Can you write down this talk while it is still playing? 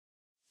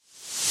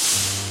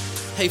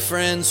Hey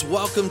friends,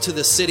 welcome to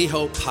the City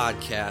Hope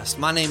Podcast.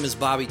 My name is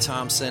Bobby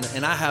Thompson,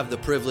 and I have the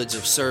privilege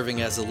of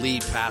serving as a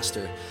lead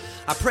pastor.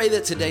 I pray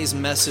that today's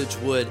message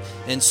would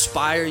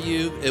inspire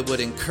you, it would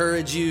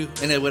encourage you,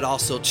 and it would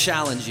also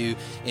challenge you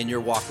in your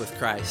walk with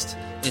Christ.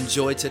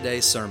 Enjoy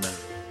today's sermon.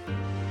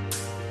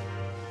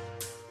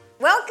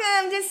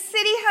 Welcome to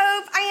City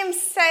Hope. I am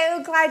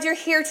so glad you're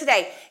here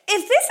today.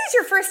 If this is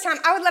your first time,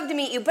 I would love to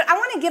meet you, but I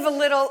want to give a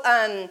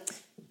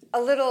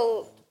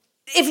little.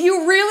 If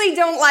you really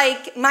don't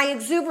like my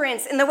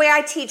exuberance in the way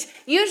I teach,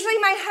 usually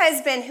my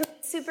husband, who is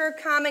super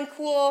calm and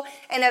cool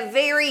and a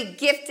very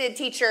gifted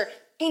teacher,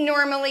 he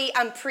normally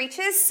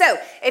preaches. So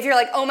if you're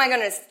like, oh my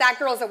goodness, that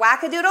girl's a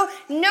wackadoodle,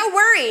 no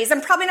worries.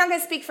 I'm probably not going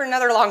to speak for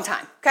another long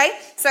time, okay?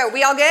 So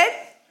we all good?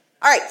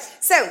 All right,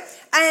 so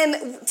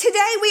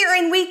today we are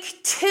in week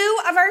 2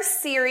 of our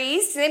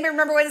series. Does anybody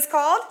remember what it's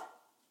called?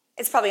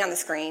 It's probably on the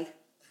screen.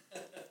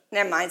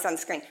 Never mind, it's on the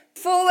screen.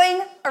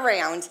 Fooling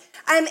around.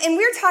 And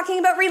we're talking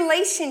about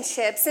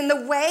relationships and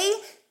the way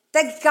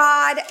that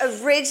God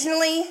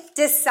originally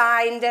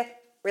designed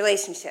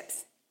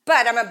relationships.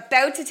 But I'm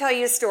about to tell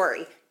you a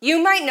story.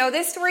 You might know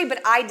this story,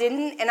 but I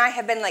didn't, and I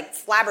have been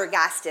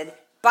flabbergasted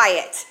by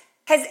it.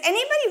 Has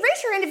anybody,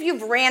 raise your hand if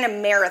you've ran a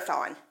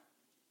marathon?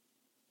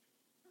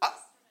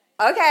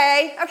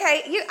 Okay.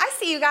 I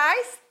see you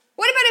guys.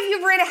 What about if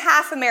you've ran a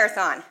half a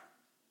marathon?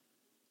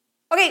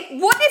 Okay,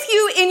 what if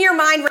you, in your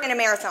mind, ran a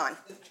marathon?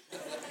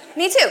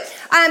 Me too.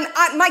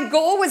 My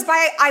goal was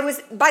by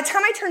the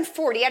time I turned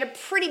 40, I had a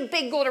pretty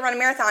big goal to run a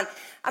marathon.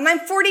 I'm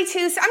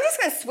 42, so I'm just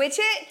going to switch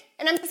it,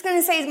 and I'm just going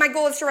to say my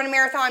goal is to run a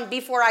marathon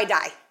before I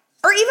die,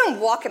 or even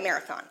walk a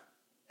marathon.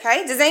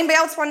 Okay, does anybody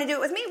else want to do it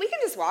with me? We can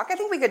just walk. I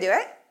think we could do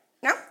it.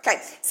 No?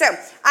 Okay, so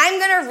I'm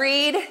going to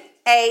read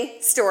a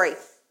story.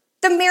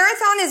 The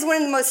marathon is one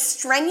of the most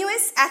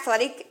strenuous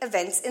athletic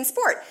events in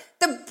sport.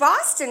 The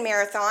Boston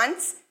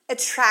Marathons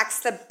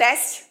attracts the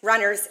best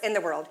runners in the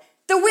world.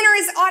 The winner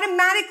is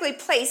automatically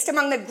placed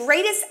among the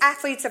greatest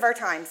athletes of our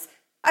times.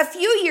 A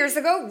few years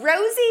ago,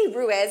 Rosie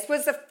Ruiz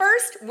was the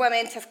first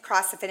woman to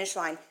cross the finish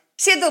line.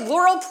 She had the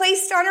laurel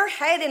placed on her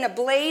head in a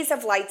blaze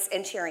of lights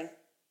and cheering.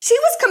 She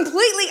was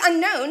completely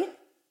unknown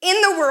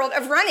in the world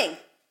of running,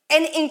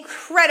 an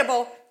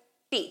incredible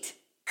feat.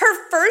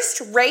 Her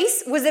first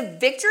race was a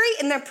victory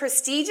in the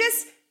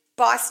prestigious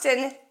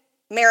Boston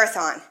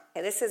Marathon.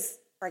 Okay, this is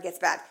where it gets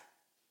bad.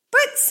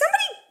 But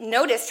somebody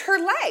noticed her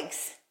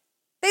legs.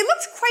 They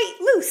looked quite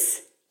loose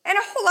and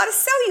a whole lot of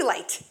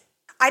cellulite.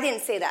 I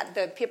didn't say that.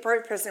 The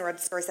person who wrote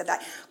the story said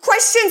that.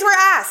 Questions were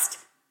asked.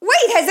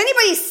 Wait, has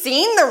anybody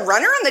seen the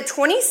runner on the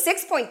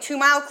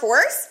 26.2-mile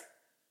course?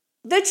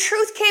 The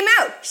truth came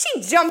out.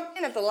 She jumped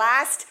in at the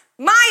last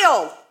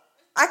mile.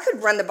 I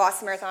could run the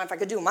Boston Marathon if I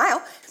could do a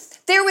mile.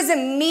 There was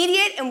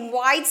immediate and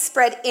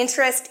widespread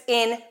interest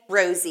in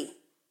Rosie.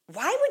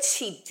 Why would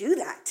she do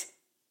that?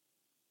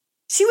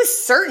 She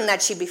was certain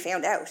that she'd be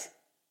found out.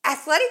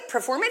 Athletic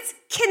performance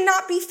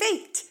cannot be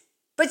faked,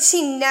 but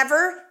she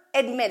never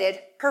admitted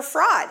her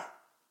fraud.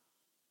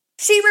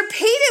 She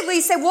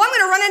repeatedly said, well, I'm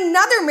going to run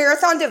another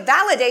marathon to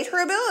validate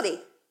her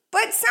ability.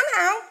 But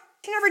somehow,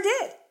 she never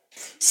did.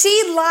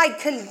 She lied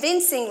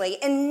convincingly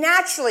and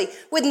naturally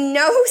with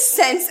no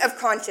sense of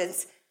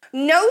conscience,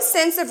 no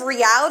sense of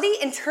reality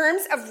in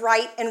terms of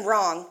right and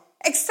wrong,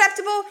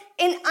 acceptable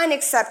and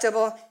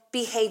unacceptable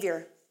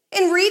behavior.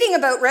 In reading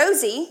about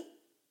Rosie,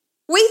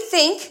 we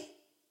think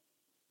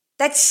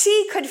that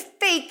she could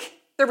fake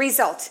the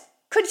result.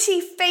 Could she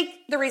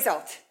fake the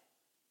result?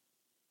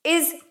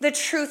 Is the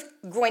truth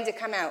going to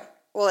come out?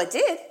 Well, it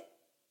did.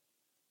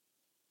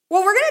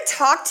 Well, we're going to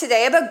talk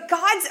today about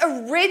God's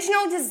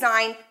original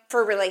design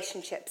for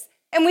relationships.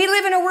 And we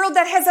live in a world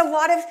that has a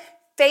lot of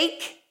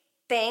fake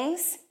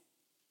things,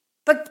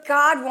 but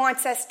God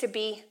wants us to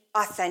be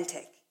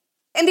authentic.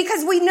 And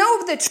because we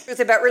know the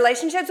truth about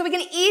relationships, we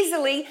can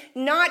easily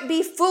not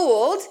be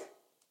fooled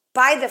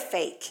by the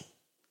fake.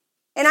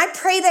 And I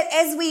pray that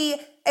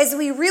as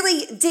we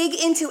really dig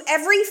into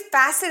every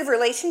facet of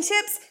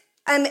relationships,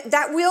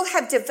 that we'll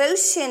have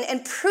devotion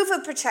and proof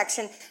of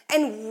protection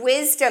and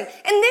wisdom. And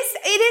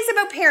it is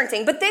about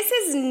parenting, but this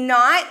is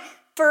not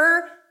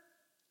for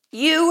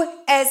you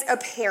as a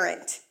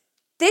parent.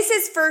 This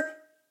is for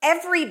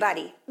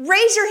everybody.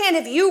 Raise your hand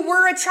if you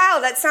were a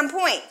child at some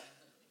point.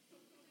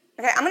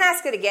 Okay, I'm going to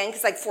ask it again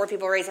because 4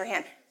 people raise their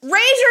hand. Raise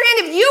your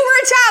hand if you were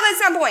a child at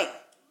some point.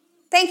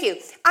 Thank you.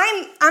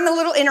 I'm a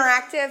little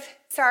interactive.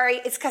 Sorry,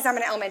 it's because I'm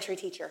an elementary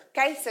teacher,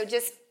 okay? So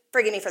just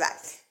forgive me for that.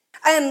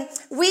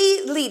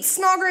 We lead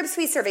small groups.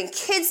 We serve in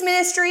kids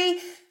ministry.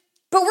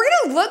 But we're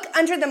going to look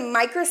under the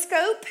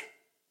microscope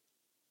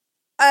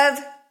of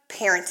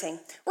parenting.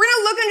 We're going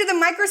to look under the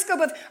microscope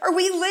of, are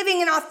we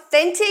living an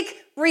authentic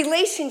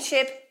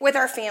relationship with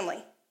our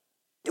family?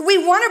 Do we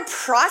want a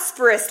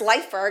prosperous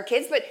life for our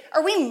kids, but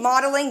are we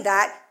modeling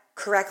that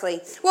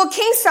correctly? Well,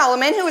 King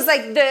Solomon, who was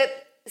the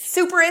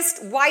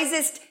superest,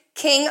 wisest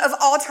king of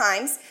all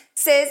times,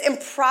 says in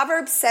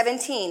Proverbs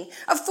 17,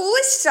 a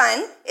foolish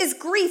son is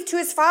grief to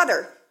his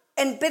father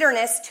and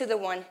bitterness to the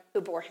one who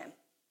bore him.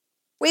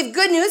 We have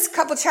good news. A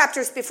couple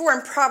chapters before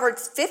in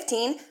Proverbs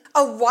 15,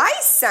 A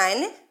wise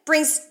son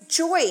brings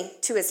joy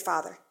to his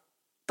father,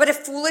 but a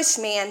foolish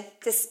man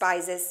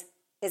despises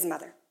his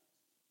mother.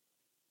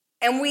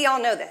 And we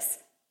all know this.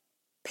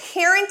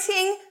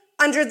 Parenting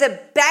under the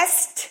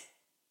best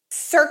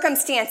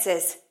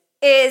circumstances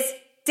is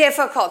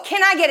difficult.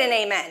 Can I get an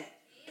amen?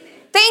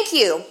 Thank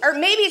you. Or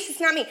maybe it's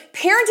just not me.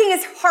 Parenting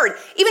is hard.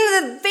 Even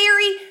in the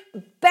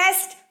very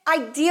best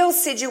ideal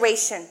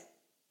situation.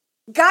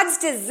 God's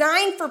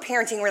design for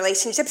parenting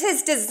relationships,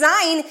 his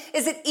design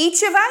is that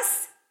each of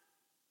us,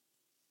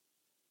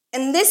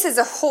 and this is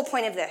the whole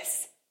point of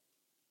this,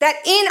 that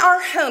in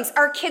our homes,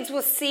 our kids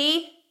will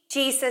see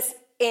Jesus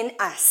in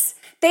us.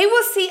 They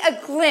will see a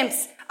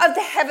glimpse of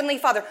the Heavenly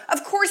Father.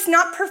 Of course,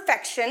 not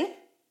perfection,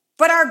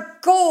 but our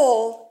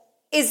goal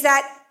is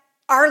that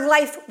our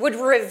life would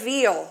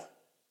reveal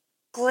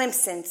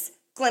glimpses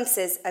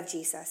of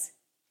Jesus.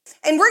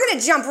 And we're going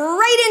to jump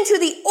right into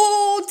the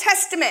Old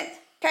Testament,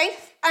 okay?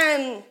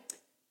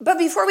 But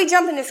before we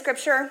jump into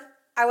Scripture,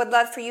 I would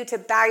love for you to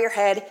bow your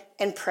head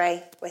and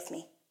pray with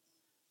me.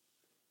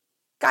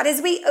 God,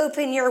 as we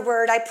open your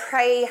word, I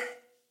pray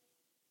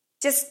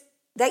just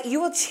that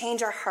you will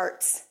change our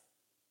hearts.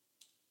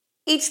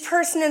 Each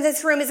person in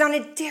this room is on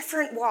a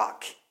different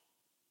walk.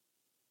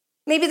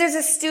 Maybe there's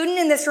a student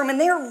in this room and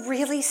they're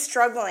really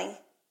struggling.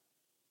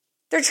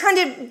 They're trying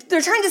to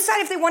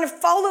decide if they want to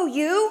follow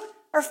you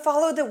or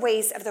follow the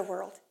ways of the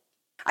world.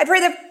 I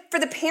pray that for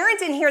the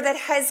parent in here that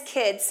has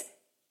kids,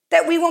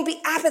 that we won't be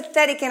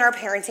apathetic in our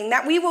parenting,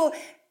 that we will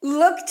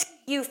look to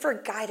you for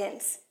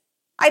guidance.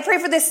 I pray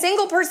for the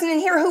single person in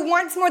here who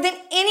wants more than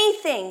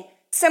anything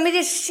somebody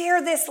to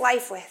share this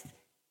life with,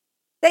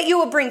 that you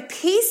will bring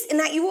peace and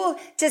that you will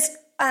just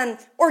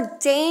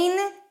ordain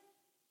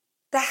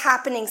the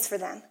happenings for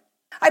them.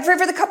 I pray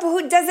for the couple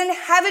who doesn't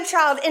have a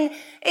child and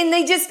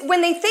they just,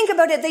 when they think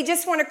about it, they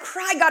just want to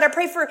cry. God, I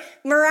pray for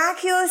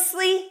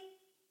miraculously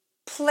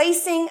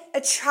placing a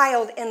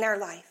child in their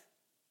life.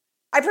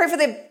 I pray for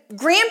the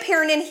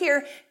grandparent in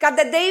here, God,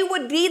 that they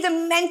would be the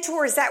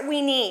mentors that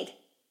we need,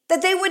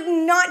 that they would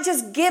not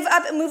just give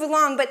up and move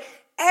along, but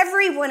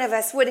every one of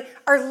us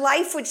our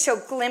life would show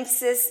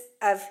glimpses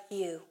of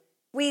you.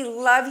 We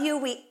love you.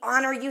 We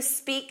honor you.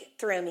 Speak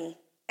through me.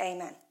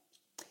 Amen.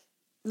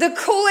 The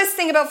coolest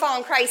thing about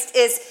following Christ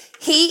is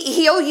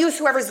he'll use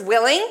whoever's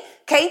willing,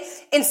 okay?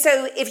 And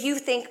so if you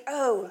think,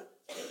 oh,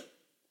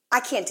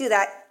 I can't do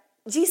that,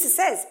 Jesus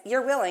says,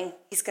 you're willing,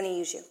 he's going to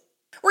use you.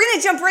 We're going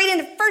to jump right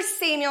into 1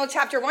 Samuel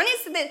chapter 1.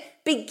 It's the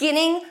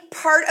beginning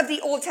part of the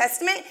Old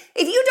Testament.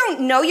 If you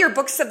don't know your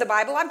books of the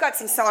Bible, I've got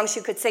some songs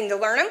you could sing to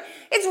learn them.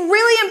 It's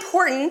really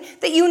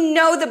important that you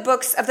know the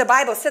books of the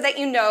Bible so that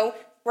you know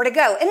where to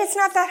go. And it's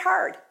not that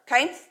hard,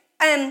 okay?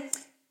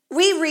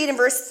 We read in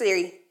verse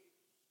 3,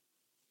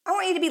 I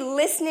want you to be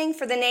listening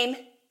for the name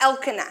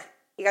Elkanah.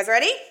 You guys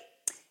ready?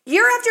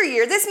 Year after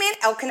year, this man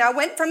Elkanah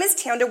went from his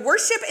town to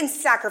worship and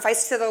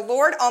sacrifice to the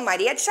Lord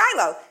Almighty at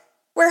Shiloh,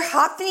 where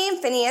Hophni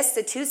and Phinehas,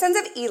 the two sons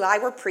of Eli,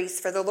 were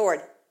priests for the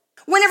Lord.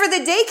 Whenever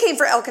the day came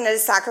for Elkanah to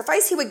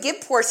sacrifice, he would give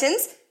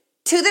portions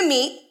to the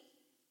meat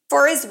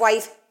for his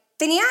wife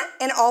Phinehas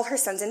and all her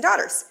sons and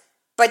daughters.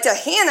 But to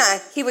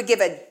Hannah, he would give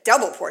a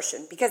double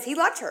portion because he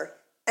loved her,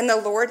 and the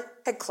Lord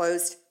had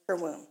closed her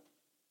womb.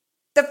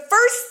 The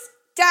first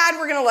dad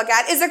we're going to look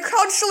at is a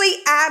culturally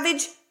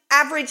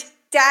average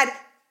dad,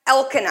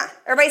 Elkanah.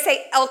 Everybody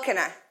say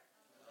Elkanah.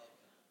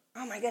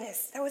 Oh my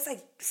goodness, that was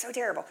like so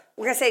terrible.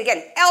 We're going to say it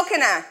again,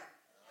 Elkanah.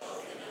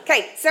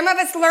 Okay, some of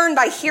us learn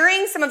by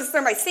hearing, some of us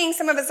learn by seeing,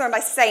 some of us learn by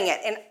saying it,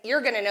 and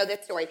you're going to know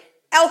this story.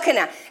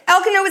 Elkanah.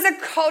 Elkanah was a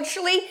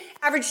culturally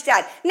average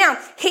dad. Now,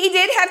 he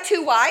did have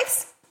 2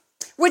 wives,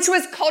 which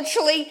was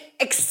culturally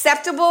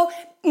acceptable,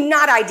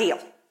 not ideal.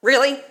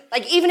 Really?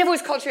 Like, even if it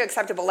was culturally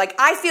acceptable, like,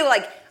 I feel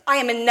like I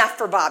am enough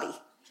for Bobby.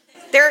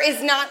 There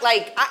is not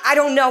like, I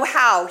don't know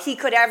how he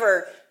could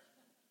ever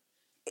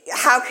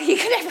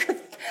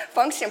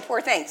function,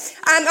 poor thing.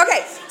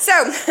 Okay,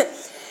 so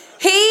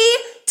he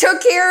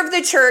took care of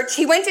the church.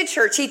 He went to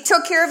church. He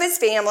took care of his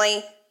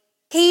family.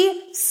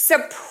 He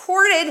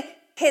supported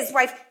his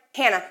wife,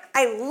 Hannah.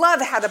 I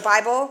love how the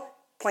Bible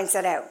points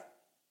that out.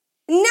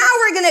 Now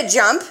we're going to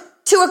jump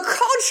to a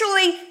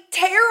culturally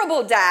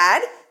terrible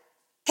dad.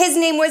 His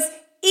name was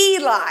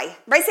Eli.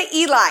 Right? Say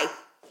Eli.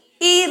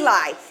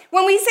 Eli.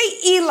 When we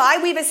say Eli,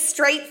 we have a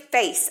straight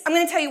face. I'm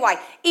going to tell you why.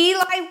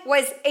 Eli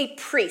was a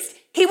priest.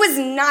 He was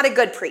not a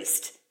good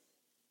priest.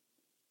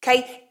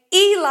 Okay?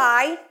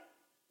 Eli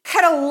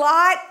had a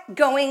lot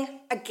going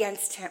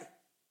against him.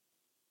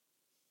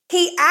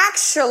 He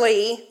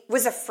actually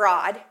was a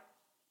fraud,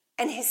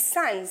 and his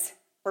sons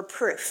were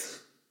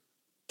proof.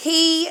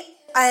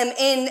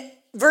 In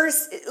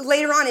verse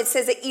later on, it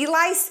says that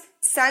Eli's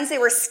sons, they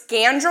were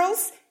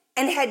scoundrels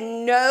and had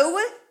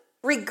no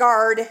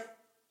regard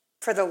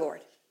for the Lord.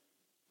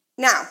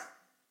 Now,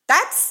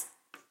 that's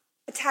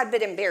a tad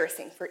bit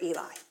embarrassing for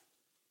Eli.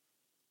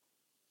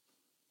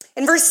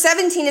 In verse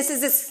 17, it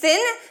says, the sin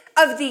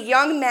of the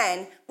young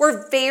men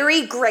were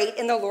very great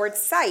in the Lord's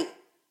sight,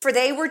 for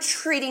they were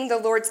treating the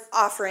Lord's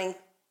offering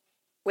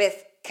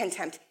with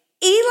contempt.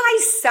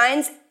 Eli's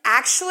sons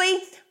actually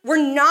were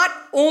not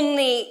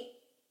only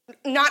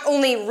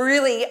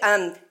really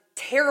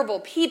terrible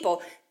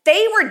people,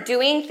 they were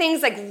doing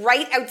things like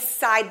right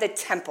outside the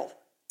temple.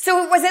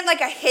 So it wasn't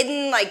like a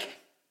hidden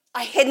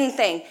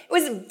thing. It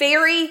was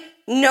very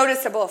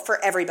noticeable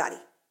for everybody.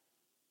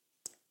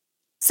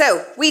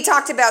 So we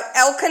talked about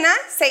Elkanah.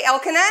 Say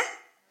Elkanah.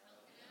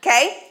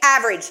 Okay,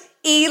 average.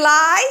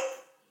 Eli.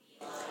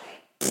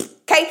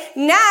 Okay,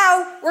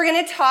 now we're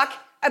going to talk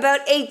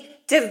about a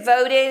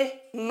devoted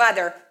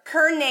mother.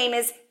 Her name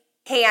is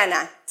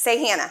Hannah.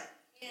 Say Hannah.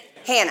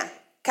 Hannah.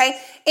 Okay,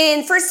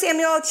 in 1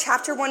 Samuel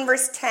chapter 1,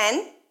 verse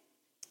 10,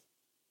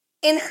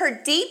 in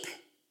her deep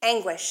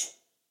anguish,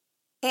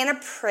 Hannah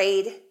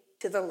prayed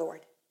to the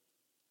Lord,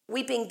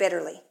 weeping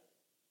bitterly.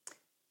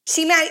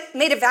 She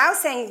made a vow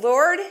saying,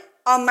 Lord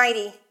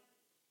Almighty,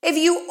 if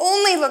you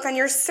only look on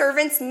your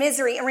servant's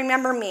misery and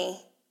remember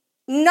me,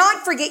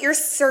 not forget your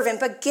servant,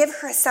 but give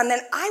her a son, then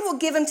I will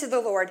give him to the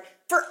Lord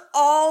for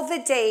all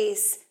the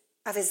days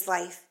of his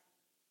life,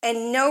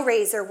 and no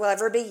razor will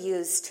ever be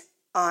used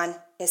on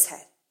his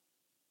head.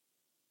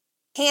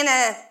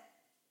 Hannah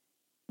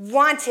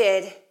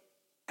wanted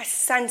a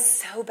son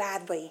so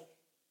badly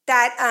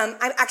that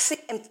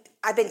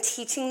I've been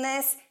teaching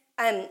this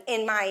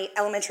in my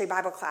elementary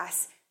Bible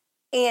class.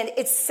 And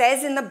it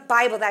says in the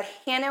Bible that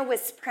Hannah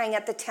was praying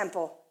at the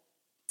temple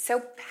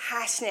so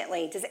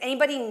passionately. Does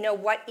anybody know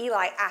what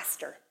Eli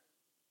asked her?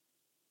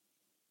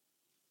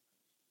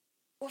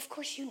 Well, of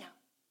course you know.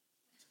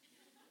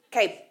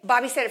 Okay,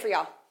 Bobby said it for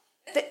y'all.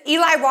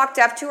 Eli walked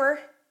up to her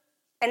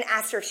and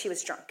asked her if she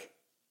was drunk.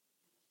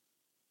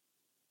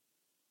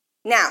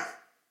 Now,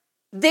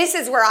 this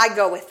is where I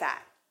go with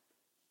that.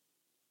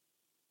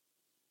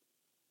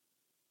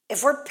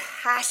 If we're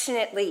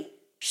passionately,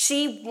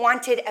 she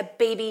wanted a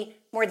baby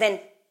more than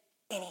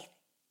anything.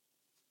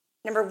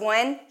 Number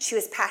one, she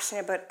was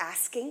passionate about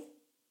asking.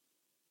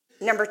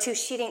 Number two,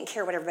 she didn't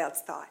care what everybody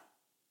else thought.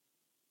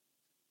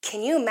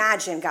 Can you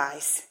imagine,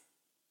 guys,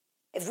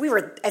 if we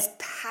were as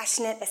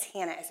passionate as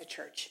Hannah as a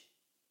church,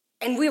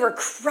 and we were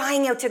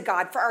crying out to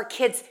God for our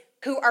kids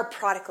who are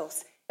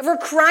prodigals, if we're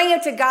crying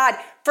out to God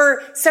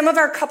for some of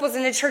our couples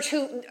in the church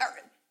who are,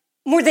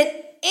 more than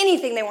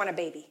anything, they want a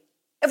baby.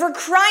 If we're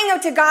crying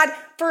out to God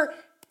for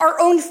our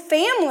own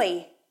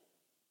family,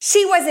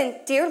 she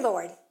wasn't, dear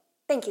Lord,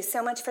 thank you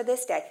so much for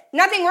this day.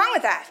 Nothing wrong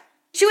with that.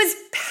 She was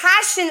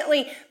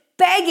passionately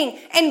begging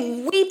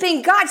and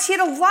weeping God. She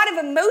had a lot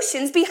of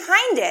emotions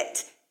behind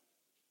it.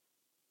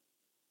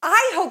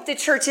 I hope the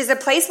church is a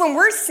place when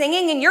we're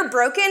singing and you're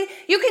broken,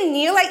 you can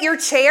kneel at your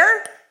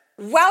chair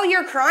while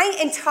you're crying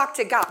and talk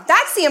to God.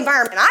 That's the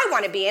environment I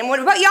want to be in.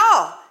 What about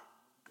y'all?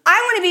 I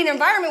want to be in an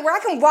environment where I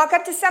can walk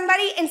up to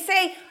somebody and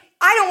say,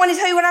 I don't want to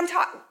tell you what I'm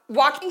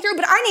walking through,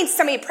 but I need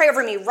somebody to pray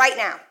over me right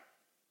now.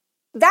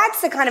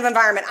 That's the kind of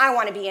environment I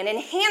want to be in. And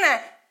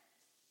Hannah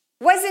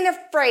wasn't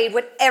afraid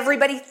what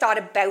everybody thought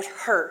about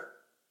her.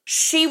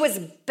 She was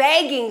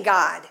begging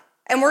God.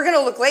 And we're going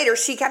to look later,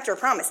 she kept her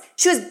promise.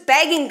 She was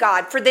begging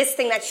God for this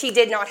thing that she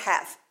did not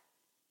have.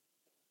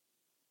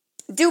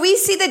 Do we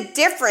see the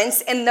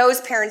difference in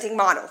those parenting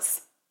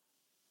models?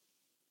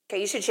 Okay,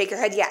 you should shake your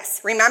head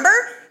yes. Remember,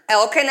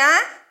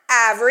 Elkanah,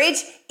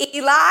 average,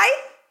 Eli,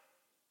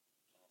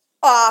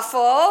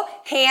 awful,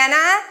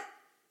 Hannah,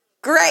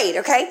 great,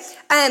 okay?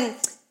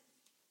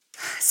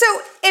 So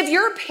if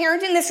you're a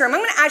parent in this room,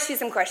 I'm going to ask you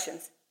some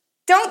questions.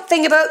 Don't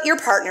think about your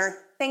partner.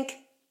 Think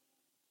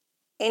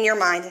in your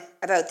mind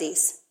about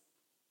these.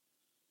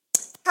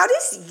 How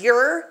does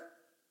your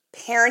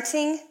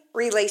parenting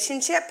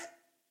relationship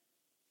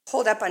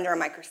hold up under a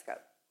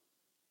microscope?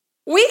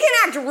 We can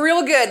act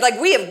real good, like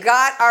we have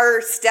got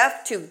our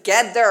stuff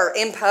together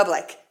in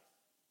public.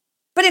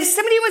 But if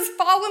somebody was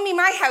following me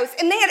my house,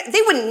 and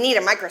they wouldn't need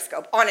a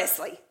microscope,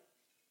 honestly.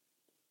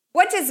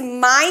 What does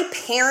my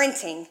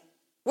parenting,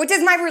 what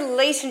does my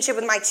relationship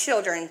with my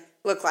children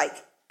look like?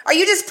 Are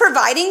you just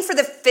providing for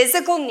the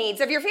physical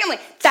needs of your family?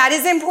 That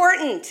is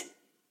important.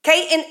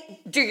 Okay, and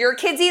do your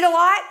kids eat a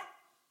lot?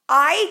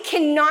 I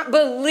cannot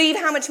believe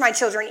how much my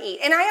children eat.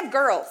 And I have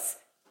girls,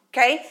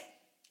 okay?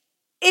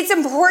 It's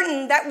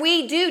important that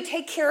we do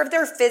take care of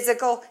their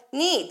physical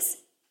needs.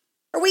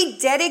 Are we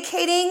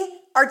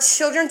dedicating our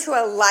children to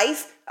a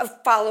life of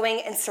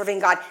following and serving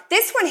God?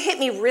 This one hit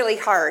me really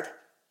hard.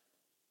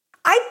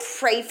 I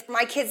pray for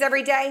my kids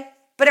every day,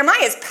 but am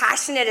I as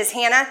passionate as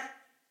Hannah?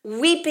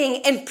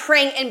 Weeping and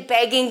praying and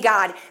begging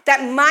God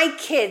that my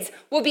kids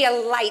will be a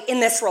light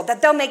in this world,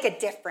 that they'll make a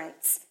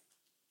difference.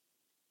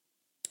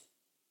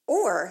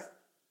 Or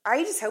are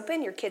you just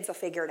hoping your kids will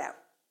figure it out?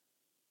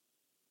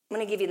 I'm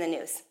going to give you the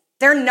news.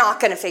 They're not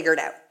going to figure it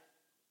out.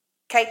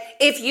 Okay?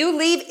 If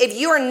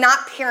you are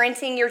not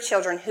parenting your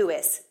children, who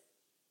is?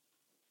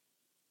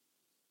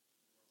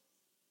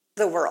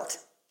 The world.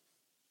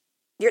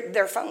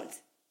 Their phones.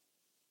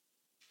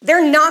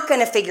 They're not going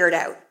to figure it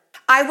out.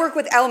 I work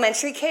with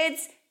elementary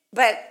kids,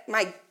 but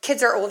my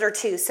kids are older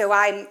too, so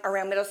I'm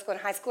around middle school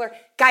and high schooler.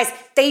 Guys,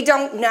 they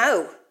don't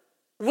know.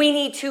 We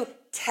need to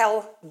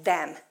tell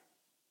them.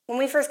 When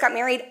we first got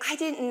married, I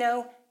didn't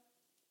know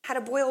how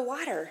to boil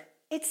water.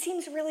 It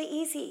seems really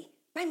easy.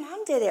 My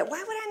mom did it. Why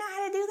would I know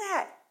how to do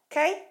that?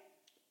 Okay?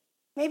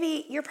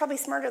 Maybe you're probably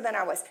smarter than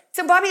I was.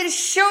 So Bobby had to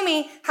show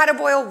me how to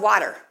boil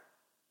water.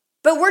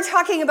 But we're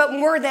talking about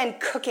more than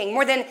cooking,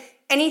 more than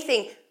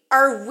anything.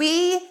 Are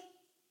we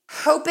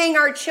hoping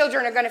our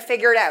children are going to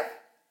figure it out?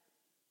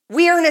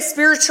 We are in a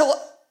spiritual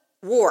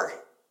war.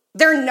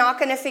 They're not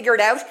going to figure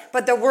it out,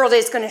 but the world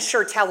is going to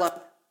sure tell them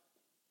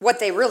what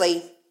they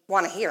really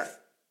want to hear.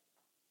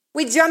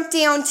 We jump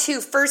down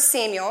to 1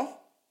 Samuel,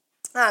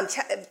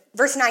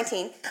 verse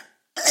 19.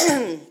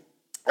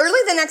 Early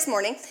the next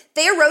morning,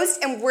 they arose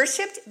and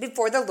worshipped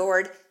before the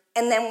Lord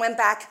and then went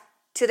back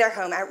to their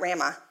home at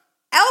Ramah.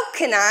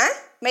 Elkanah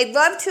made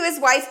love to his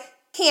wife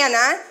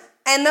Hannah,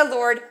 and the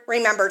Lord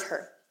remembered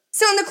her.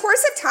 So in the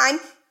course of time,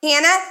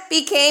 Hannah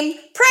became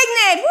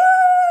pregnant.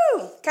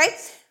 Woo! Okay?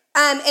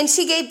 And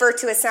she gave birth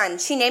to a son.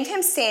 She named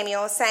him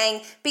Samuel,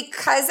 saying,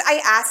 because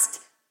I asked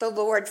the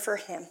Lord for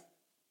him.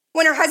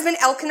 When her husband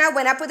Elkanah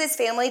went up with his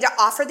family to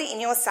offer the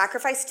annual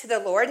sacrifice to the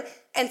Lord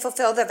and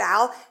fulfill the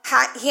vow,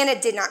 Hannah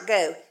did not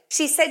go.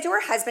 She said to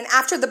her husband,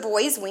 after the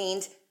boy is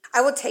weaned,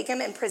 I will take him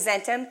and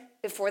present him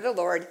before the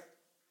Lord,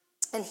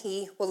 and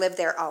he will live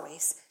there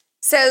always.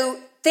 So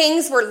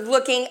things were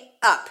looking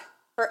up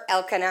for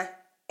Elkanah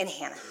and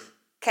Hannah.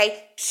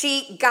 Okay,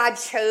 God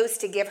chose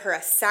to give her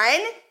a son.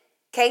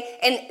 Okay,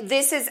 and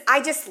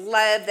I just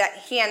love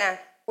that Hannah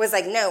was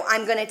like, no,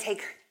 I'm going to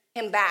take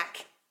him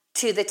back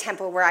to the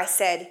temple where I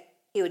said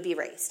he would be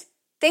raised.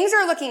 Things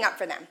are looking up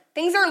for them.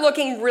 Things are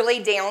looking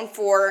really down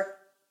for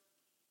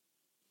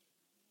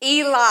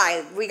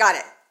Eli. We got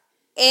it.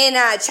 In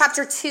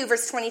chapter 2,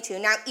 verse 22.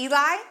 Now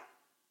Eli,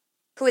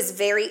 who is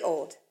very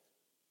old,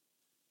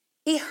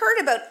 he heard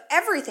about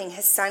everything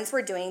his sons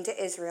were doing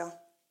to Israel,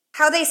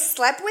 how they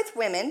slept with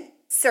women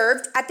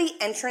served at the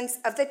entrance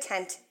of the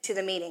tent to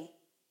the meeting.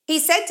 He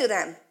said to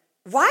them,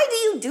 why do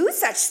you do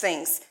such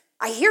things?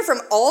 I hear from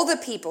all the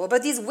people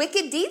about these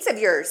wicked deeds of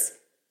yours.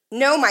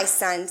 No, my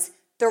sons,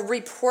 the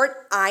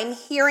report I'm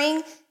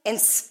hearing and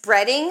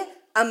spreading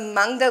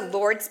among the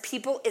Lord's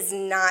people is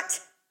not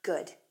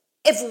good.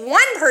 If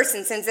one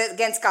person sins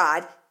against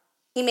God,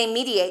 he may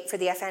mediate for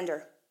the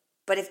offender.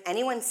 But if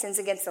anyone sins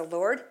against the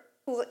Lord,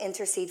 who will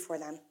intercede for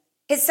them?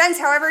 His sons,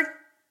 however,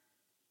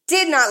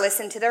 did not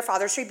listen to their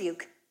father's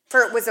rebuke,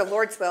 for it was the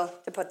Lord's will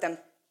to put them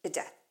to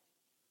death.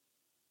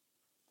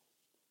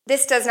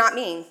 This does not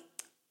mean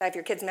that if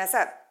your kids mess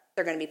up,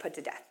 they're going to be put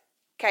to death,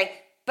 okay?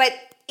 But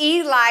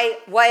Eli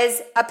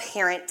was a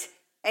parent,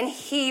 and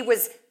he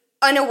was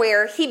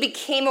unaware. He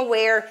became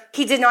aware.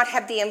 He did not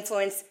have the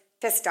influence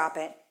to stop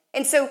it.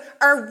 And so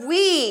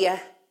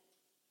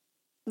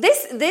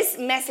this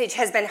message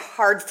has been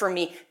hard for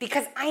me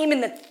because I am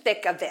in the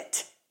thick of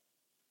it.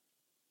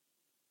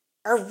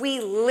 Are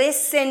we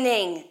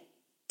listening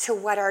to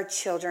what our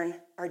children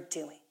are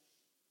doing?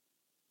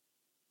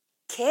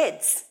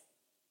 Kids,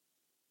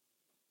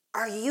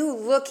 are you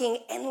looking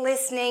and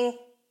listening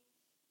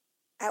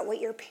at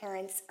what your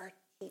parents are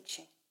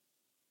teaching?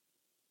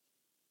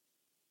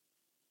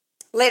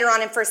 Later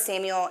on in 1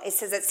 Samuel, it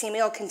says that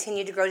Samuel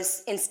continued to grow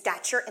in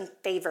stature and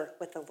favor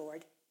with the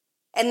Lord.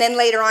 And then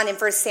later on in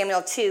 1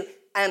 Samuel 2,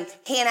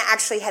 Hannah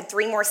actually had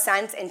 3 more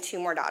sons and 2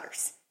 more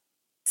daughters.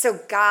 So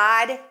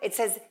God, it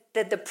says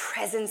that the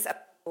presence of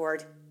the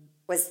Lord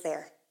was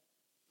there.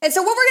 And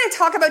so what we're going to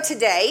talk about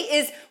today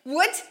is,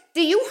 what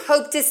do you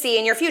hope to see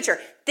in your future?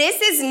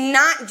 This is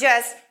not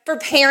just for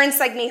parents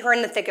like me who are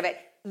in the thick of it.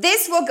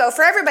 This will go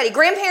for everybody.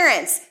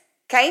 Grandparents,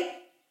 okay?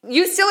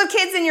 You still have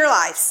kids in your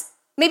lives.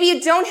 Maybe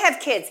you don't have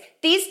kids.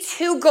 These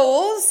 2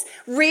 goals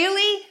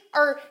really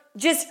are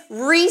just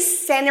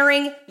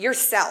recentering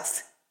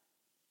yourself.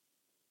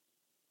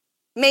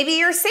 Maybe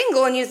you're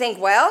single and you think,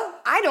 well,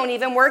 I don't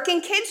even work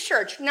in kids'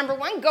 church. Number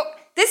 1, go.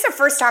 This is the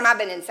first time I've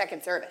been in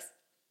second service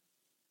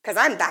because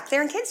I'm back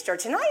there in kids'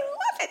 church and I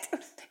love it,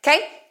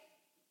 okay?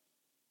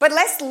 But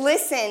let's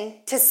listen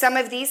to some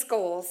of these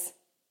goals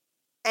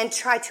and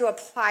try to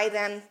apply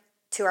them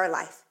to our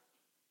life.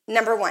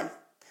 Number 1,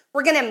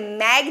 we're going to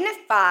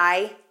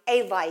magnify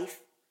a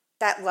life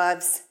that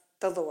loves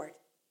the Lord.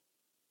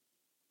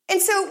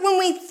 And so when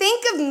we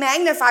think of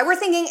magnify, we're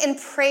thinking in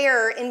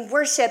prayer, in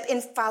worship, in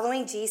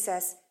following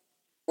Jesus.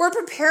 We're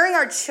preparing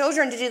our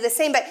children to do the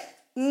same, but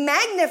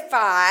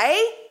magnify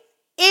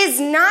is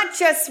not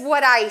just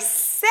what I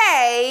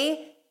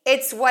say,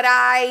 it's what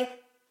I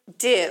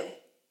do.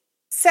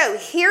 So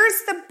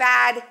here's the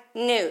bad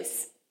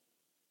news.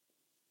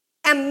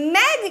 A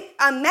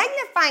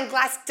magnifying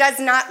glass does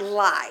not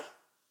lie,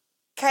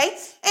 okay?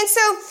 And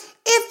so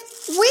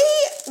if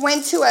we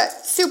went to a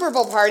Super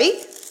Bowl party,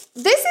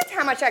 this is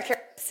how much I care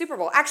about the Super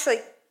Bowl. Actually,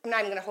 I'm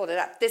not even going to hold it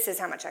up. This is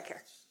how much I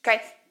care,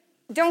 okay?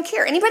 Don't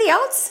care. Anybody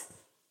else?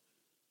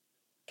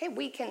 Okay,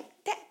 we can,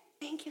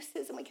 thank you,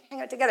 Susan. We can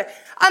hang out together.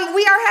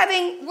 We are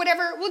having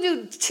whatever, we'll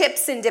do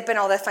chips and dip and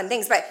all the fun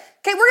things, but,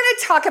 okay, we're going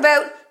to talk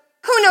about,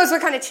 who knows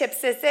what kind of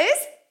chips this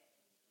is?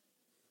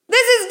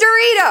 This is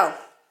Dorito.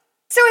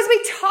 So as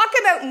we talk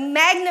about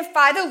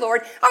magnify the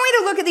Lord, I want you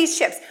to look at these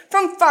chips.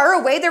 From far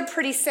away, they're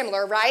pretty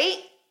similar, right?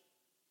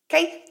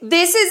 Okay,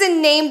 this is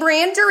a name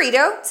brand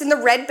Dorito. It's in the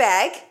red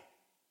bag.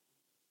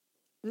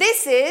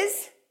 This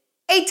is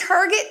a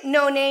Target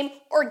no-name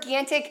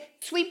organic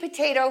sweet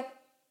potato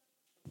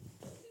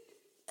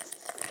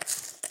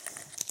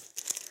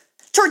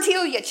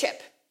tortilla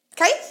chip,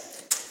 okay?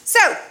 So,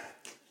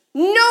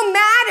 no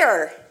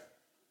matter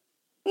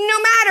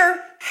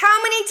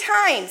how many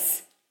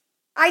times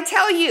I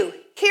tell you,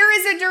 here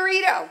is a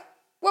Dorito,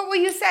 what will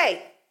you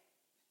say?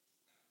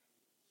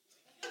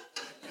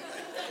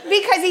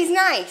 Because he's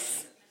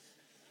nice.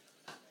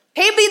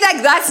 He'd be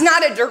like, that's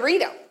not a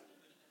Dorito.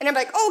 And I'm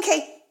like, oh,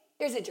 okay,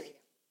 here's a Dorito.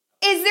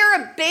 Is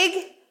there a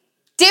big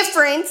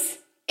difference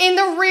in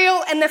the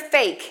real and the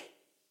fake?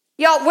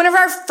 Y'all, one of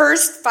our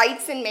first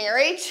fights in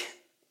marriage,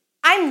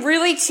 I'm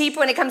really cheap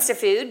when it comes to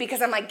food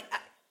because I'm like,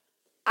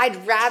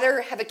 I'd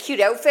rather have a cute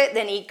outfit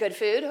than eat good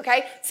food,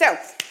 okay? So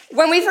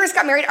when we first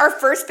got married, our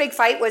first big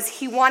fight was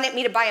he wanted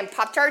me to buy him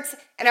Pop-Tarts,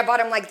 and I bought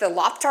him like the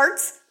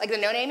Lop-Tarts, like the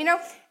no-name, you know?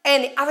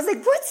 And I was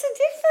like, what's the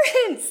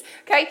difference?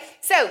 Okay,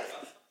 so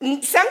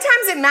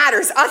sometimes it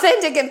matters.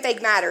 Authentic and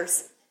fake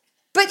matters.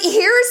 But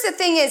here's the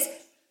thing is,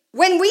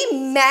 when we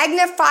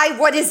magnify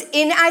what is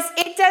in us,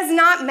 it does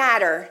not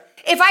matter.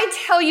 If I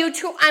tell you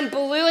till I'm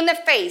blue in the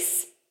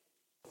face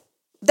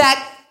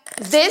that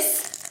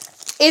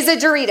this is a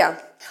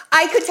Dorito,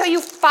 I could tell you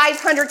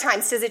 500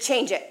 times. Does it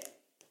change it?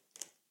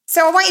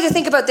 So I want you to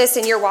think about this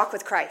in your walk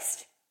with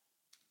Christ.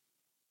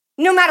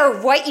 No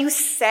matter what you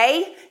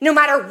say, no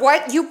matter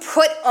what you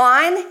put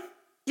on,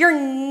 you're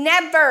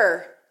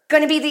never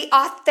going to be the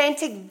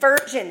authentic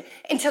version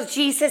until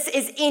Jesus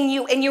is in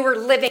you and you are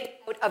living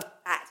out of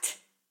that.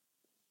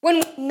 When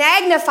we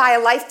magnify a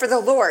life for the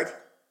Lord,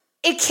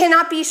 it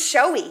cannot be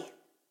showy.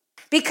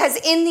 Because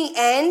in the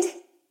end,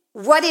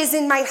 what is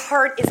in my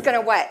heart is going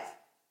to what?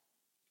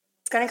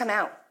 It's going to come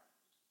out.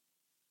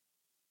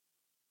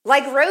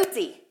 Like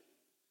Rosie,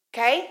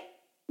 okay?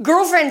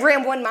 Girlfriend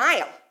ran 1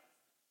 mile.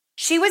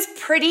 She was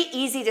pretty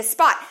easy to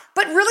spot,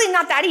 but really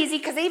not that easy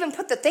because they even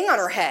put the thing on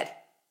her head,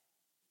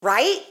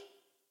 right?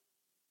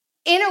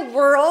 In a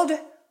world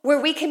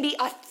where we can be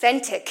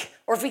authentic,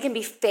 or if we can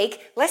be fake,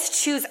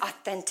 let's choose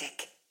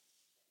authentic.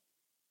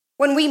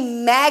 When we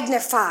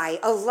magnify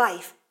a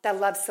life that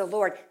loves the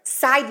Lord.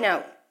 Side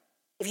note,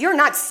 if you're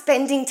not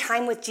spending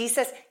time with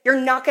Jesus, you're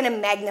not going to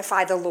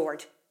magnify the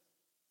Lord.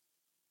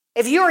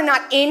 If you're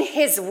not in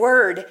his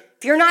word,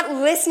 if you're not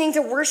listening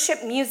to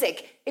worship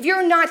music, if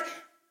you're not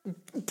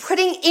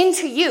putting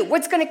into you,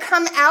 what's going to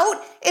come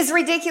out is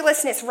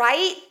ridiculousness,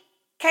 right?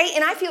 Okay,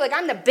 and I feel like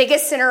I'm the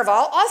biggest sinner of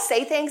all. I'll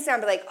say things and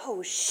I'll be like,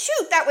 oh,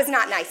 shoot, that was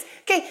not nice.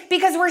 Okay,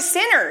 because we're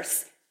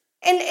sinners.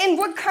 And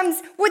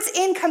what's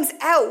in comes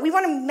out. We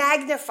want to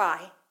magnify.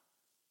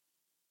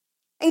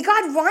 And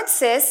God wants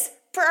this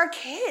for our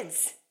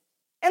kids.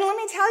 And let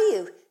me tell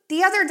you,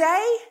 the other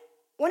day,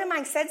 one of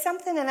mine said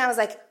something and I was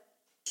like,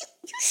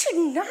 you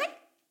should not.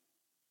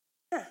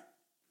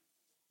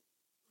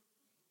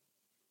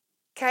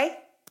 Okay?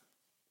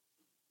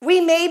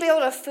 We may be able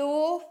to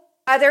fool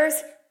others.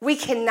 We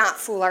cannot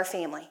fool our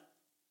family.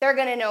 They're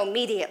going to know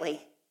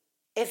immediately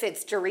if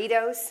it's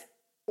Doritos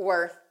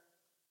or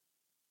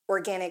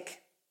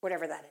organic,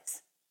 whatever that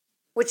is.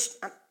 Which,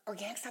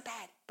 organic's not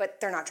bad, but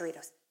they're not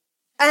Doritos.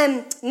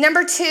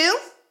 Number 2,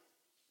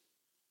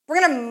 we're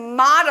going to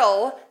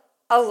model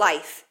a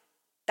life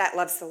that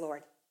loves the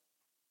Lord.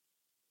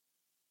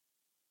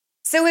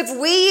 So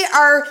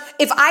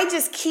if I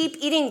just keep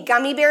eating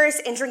gummy bears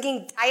and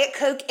drinking Diet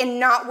Coke and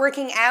not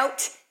working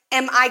out,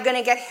 am I going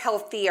to get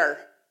healthier?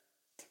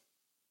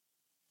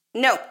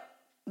 No.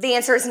 The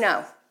answer is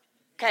no.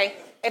 Okay?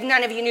 If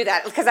none of you knew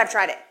that, because I've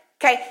tried it.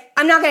 Okay?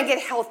 I'm not going to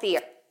get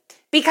healthier.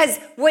 Because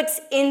what's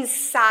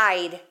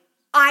inside,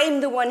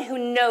 I'm the one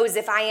who knows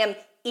if I am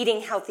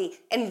eating healthy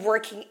and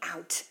working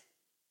out.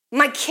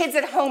 My kids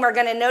at home are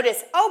going to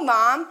notice, oh,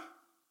 Mom,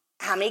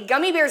 how many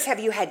gummy bears have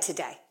you had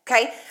today?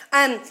 Okay?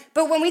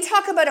 But when we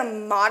talk about a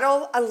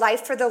model, a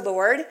life for the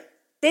Lord,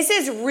 this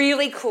is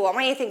really cool. I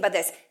want you to think about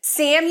this.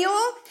 Samuel,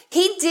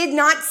 he did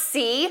not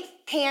see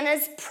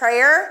Hannah's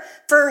prayer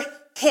for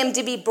him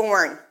to be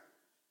born.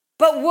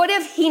 But what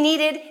if he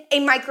needed a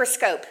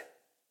microscope?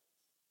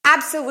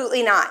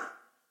 Absolutely not.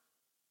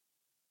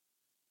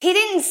 He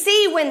didn't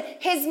see when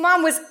his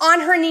mom was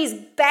on her knees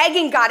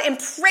begging God and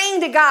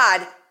praying to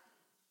God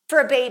for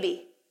a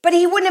baby. But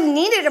he wouldn't have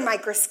needed a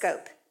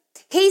microscope.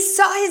 He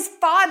saw his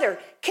father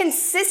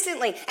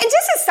consistently. And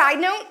just a side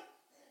note,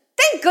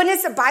 thank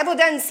goodness the Bible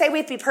doesn't say we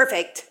have to be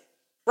perfect,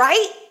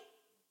 right?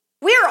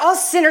 We are all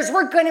sinners.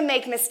 We're going to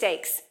make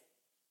mistakes.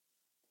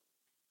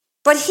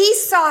 But he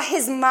saw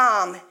his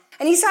mom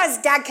and he saw his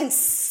dad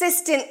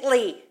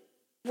consistently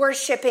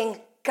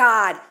worshiping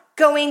God,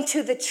 going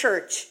to the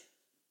church.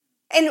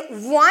 And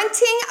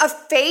wanting a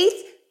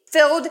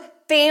faith-filled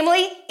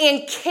family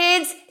and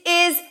kids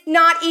is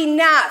not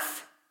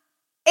enough.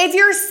 If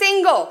you're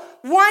single,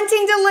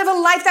 wanting to live a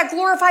life that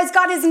glorifies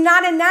God is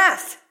not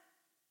enough.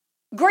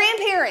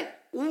 Grandparent,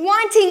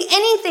 wanting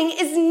anything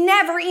is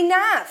never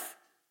enough.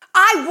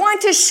 I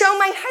want to show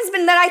my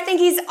husband that I think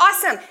he's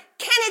awesome.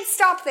 Can it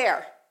stop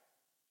there?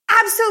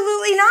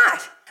 Absolutely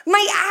not.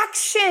 My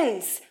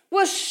actions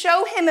will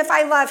show him if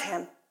I love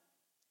him.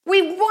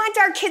 We want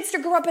our kids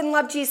to grow up and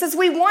love Jesus.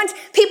 We want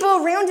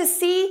people around to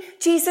see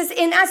Jesus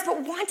in us,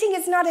 but wanting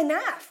is not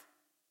enough.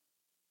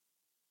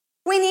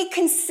 We need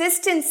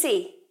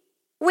consistency.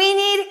 We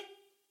need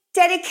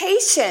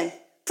dedication.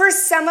 For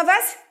some of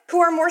us who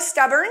are more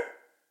stubborn,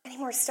 any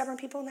more stubborn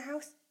people in the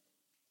house?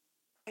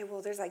 Okay,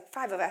 well, there's like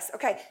 5 of us.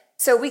 Okay,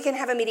 so we can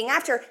have a meeting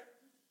after.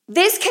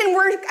 This can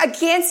work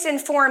against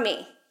and for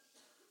me.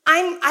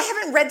 I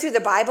haven't read through the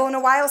Bible in a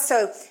while,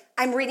 so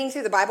I'm reading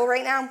through the Bible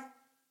right now.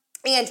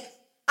 And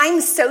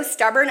I'm so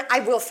stubborn, I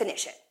will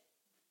finish it.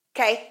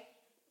 Okay?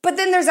 But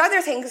then there's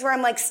other things where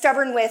I'm like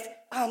stubborn with,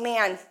 oh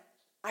man,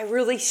 I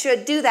really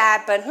should do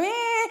that, but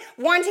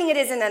wanting it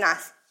isn't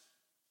enough.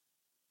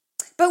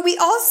 But we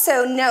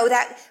also know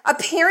that a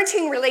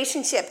parenting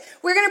relationship,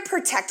 we're going to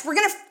protect,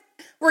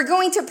 we're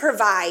going to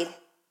provide.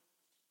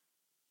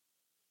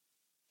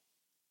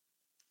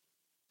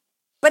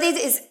 But it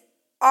is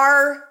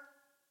our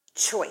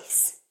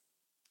choice.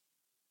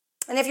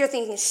 And if you're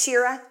thinking,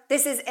 Shira,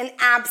 this is an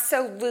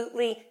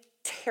absolutely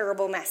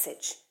terrible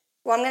message.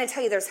 Well, I'm going to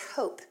tell you there's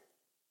hope.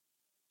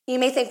 You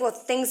may think, well,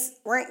 things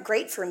weren't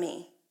great for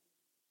me.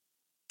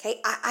 Okay,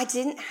 I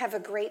didn't have a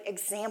great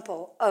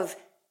example of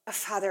a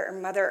father or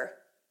mother.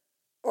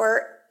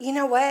 Or, you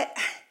know what?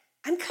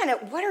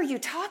 What are you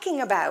talking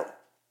about?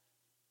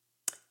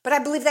 But I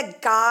believe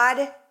that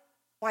God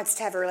wants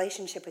to have a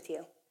relationship with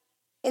you.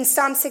 In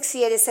Psalm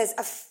 68, it says,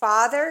 a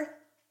father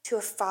to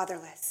a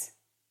fatherless,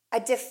 a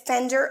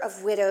defender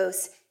of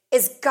widows,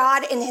 is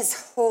God in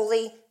his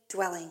holy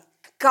dwelling.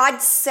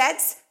 God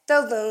sets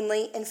the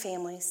lonely in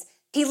families.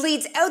 He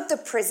leads out the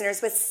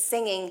prisoners with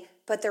singing,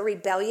 but the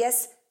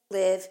rebellious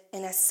live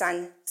in a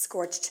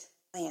sun-scorched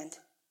land.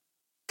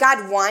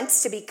 God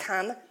wants to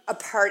become a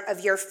part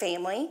of your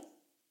family.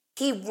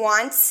 He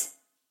wants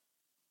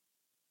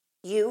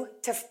you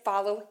to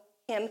follow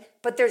him,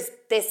 but there's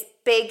this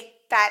big,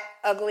 fat,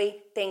 ugly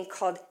thing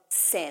called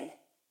sin,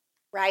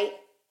 right?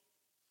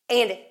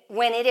 And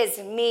when it is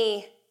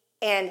me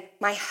and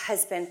my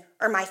husband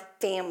or my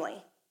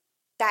family,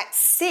 that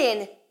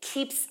sin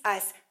keeps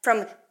us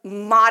from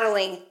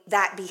modeling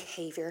that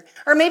behavior.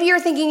 Or maybe you're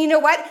thinking, you know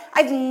what?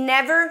 I've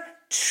never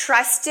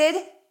trusted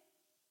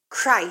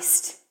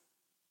Christ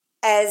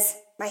as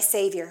my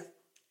Savior.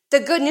 The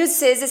good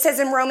news is, it says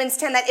in Romans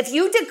 10 that if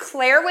you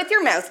declare with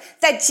your mouth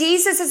that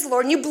Jesus is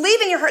Lord and you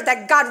believe in your heart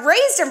that God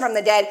raised him from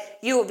the dead,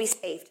 you will be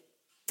saved.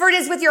 For it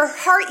is with your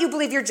heart you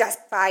believe you're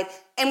justified,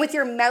 and with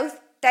your mouth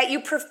that you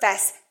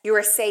profess you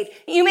are saved.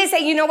 You may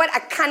say, you know what? I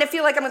kind of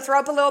feel like I'm going to throw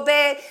up a little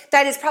bit.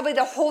 That is probably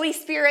the Holy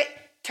Spirit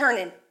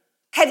turning.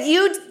 Have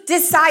you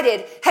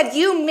decided, have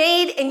you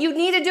made, and you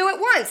need to do it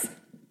once,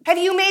 have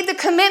you made the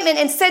commitment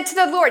and said to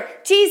the Lord,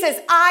 Jesus,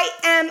 I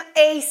am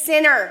a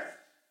sinner.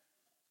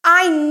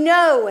 I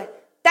know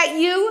that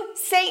you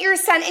sent your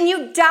son and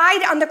you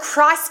died on the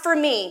cross for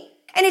me.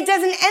 And it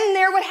doesn't end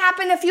there. What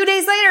happened a few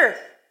days later?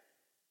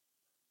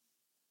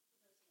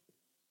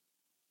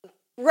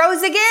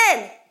 Rose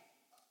again.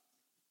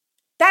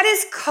 That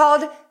is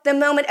called the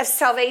moment of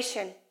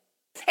salvation.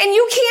 And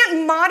you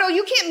can't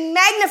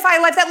magnify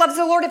a life that loves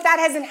the Lord if that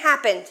hasn't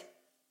happened.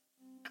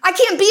 I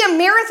can't be a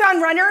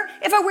marathon runner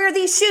if I wear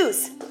these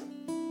shoes.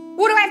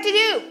 What do I have to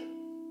do?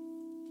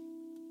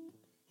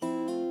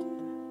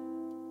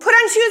 Put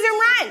on shoes and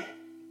run.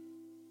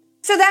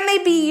 So that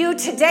may be you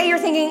today. You're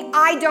thinking,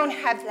 I don't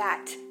have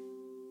that.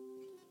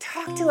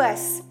 Talk to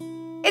us.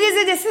 It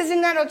is a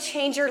decision that'll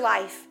change your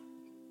life.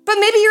 But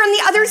maybe you're on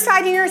the other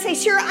side and you're going to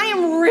say, Shira, I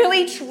am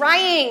really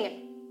trying.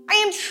 I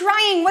am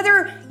trying,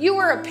 whether you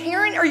are a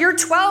parent or you're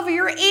 12 or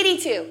you're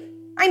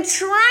 82. I'm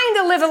trying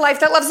to live a life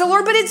that loves the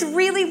Lord, but it's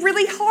really,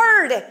 really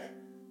hard.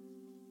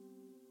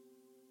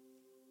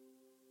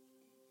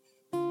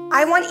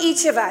 I want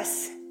each of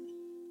us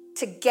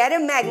to get a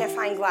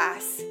magnifying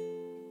glass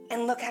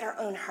and look at our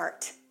own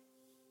heart.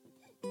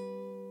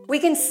 We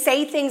can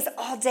say things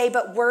all day,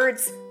 but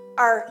words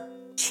are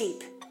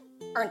cheap,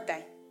 aren't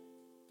they?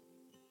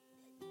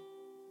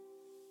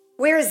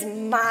 Where is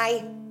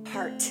my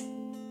heart?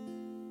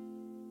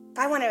 If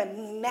I want to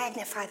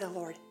magnify the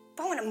Lord, if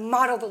I want to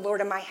model the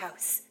Lord in my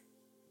house,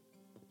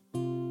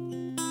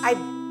 I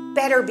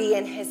better be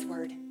in his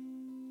word.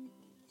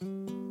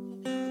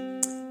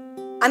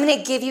 I'm going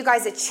to give you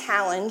guys a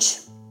challenge.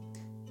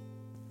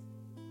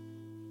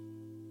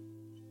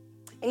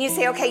 And you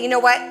say, okay, you know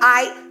what?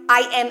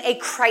 I am a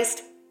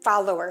Christ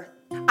follower.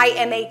 I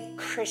am a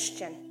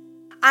Christian.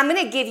 I'm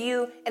going to give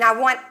you, and I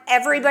want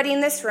everybody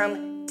in this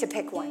room to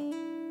pick one.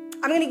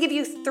 I'm going to give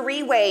you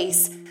 3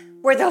 ways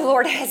where the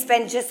Lord has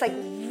been just like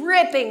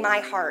ripping my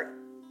heart.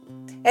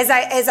 As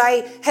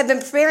I have been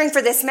preparing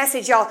for this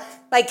message, y'all,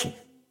 like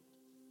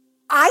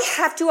I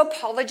have to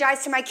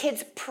apologize to my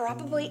kids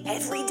probably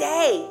every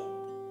day.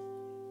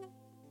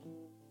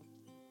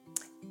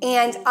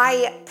 And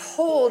I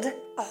polled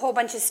a whole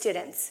bunch of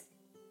students.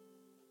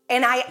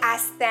 And I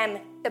asked them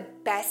the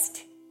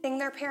best thing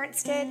their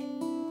parents did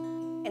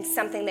and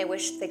something they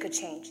wish they could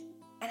change.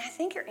 And I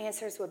think your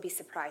answers would be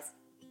surprised.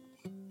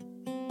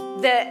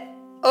 The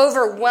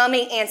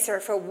overwhelming answer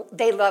for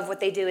they love what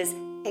they do is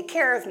take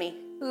care of me,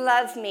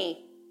 love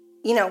me,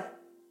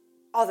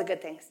 all the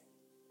good things.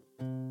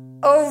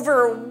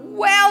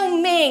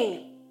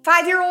 Overwhelming.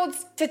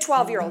 5-year-olds to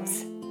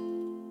 12-year-olds.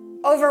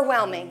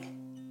 Overwhelming.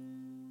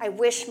 I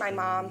wish my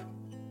mom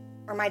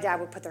or my dad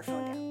would put their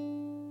phone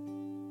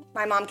down.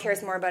 My mom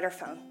cares more about her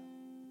phone.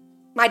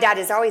 My dad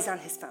is always on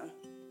his phone.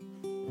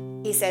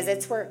 He says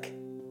it's work.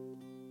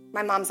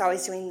 My mom's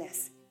always doing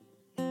this.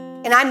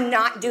 And I'm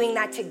not doing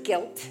that to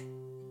guilt.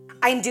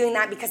 I'm doing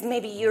that because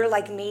maybe you're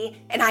like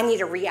me and I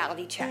need a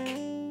reality check.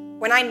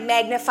 When I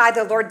magnify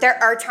the Lord,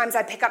 there are times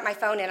I pick up my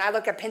phone and I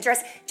look at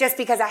Pinterest just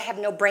because I have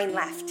no brain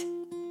left.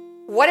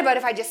 What about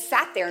if I just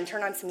sat there and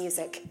turned on some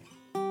music?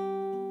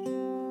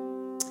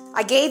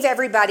 I gave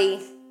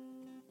everybody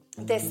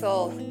this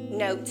little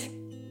note,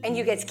 and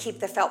you get to keep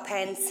the felt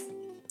pens.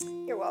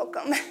 You're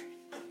welcome.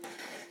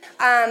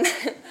 I'm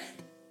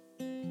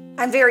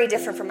very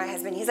different from my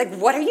husband. He's like,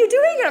 what are you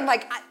doing? And I'm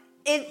like,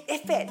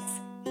 it fits.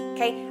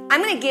 Okay,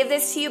 I'm going to give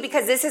this to you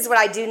because this is what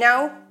I do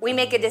know. We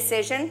make a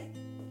decision.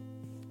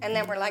 And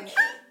then we're like,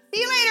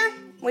 see you later.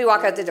 We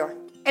walk out the door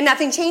and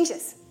nothing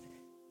changes.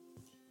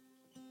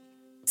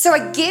 So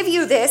I give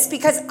you this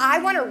because I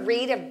want to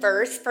read a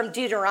verse from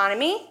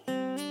Deuteronomy.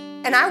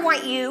 And I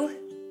want you,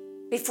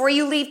 before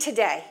you leave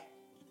today,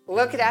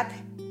 look it up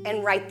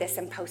and write this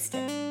and post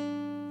it.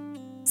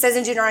 It says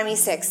in Deuteronomy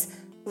 6,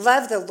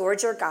 love the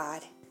Lord your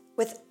God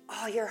with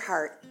all your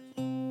heart,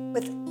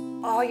 with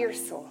all your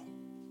soul,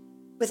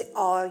 with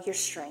all your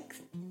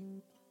strength.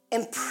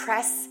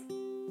 Impress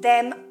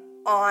them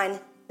on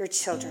your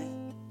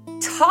children.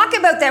 Talk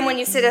about them when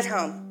you sit at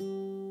home,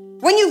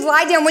 when you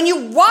lie down, when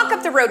you walk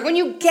up the road, when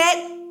you get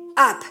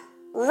up.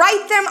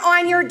 Write them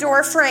on your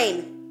door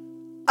frame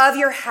of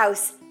your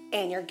house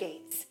and your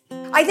gates.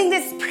 I think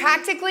this is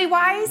practically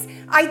wise.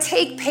 I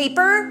take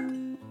paper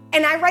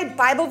and I write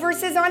Bible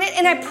verses on it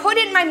and I put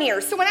it in my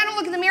mirror. So when I don't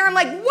look in the mirror, I'm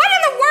like, what in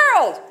the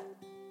world?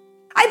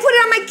 I put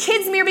it on my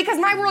kids' mirror because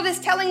my world is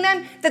telling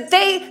them that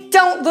they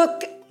don't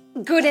look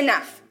good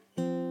enough.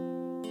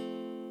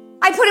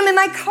 I put them in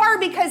my car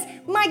because,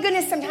 my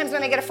goodness, sometimes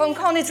when I get a phone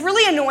call and it's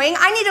really annoying,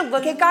 I need to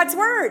look at God's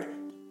word.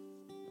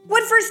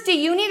 What verse do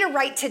you need to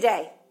write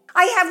today?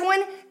 I have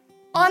one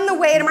on the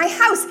way to my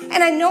house,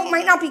 and I know it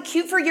might not be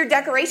cute for your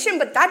decoration,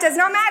 but that does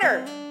not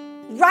matter.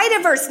 Write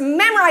a verse,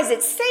 memorize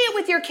it, say it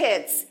with your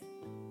kids.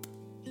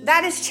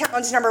 That is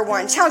challenge number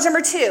 1. Challenge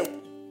number 2,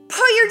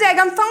 put your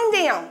daggone phone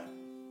down.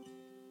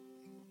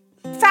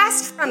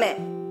 Fast from it.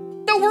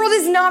 The world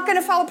is not going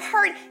to fall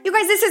apart. You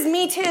guys, this is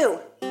me too.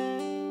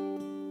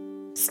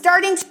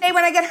 Starting today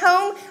when I get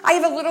home, I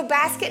have a little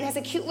basket and has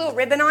a cute little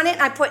ribbon on it,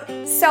 and I put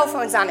cell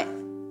phones on it.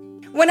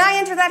 When I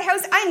enter that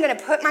house, I'm going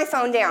to put my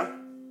phone down,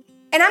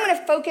 and I'm going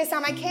to focus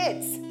on my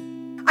kids.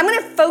 I'm going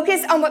to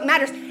focus on what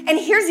matters. And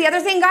here's the other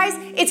thing, guys.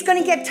 It's going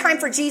to get time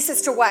for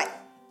Jesus to what?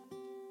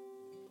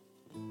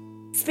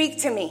 Speak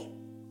to me.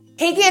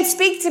 He can't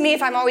speak to me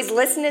if I'm always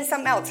listening to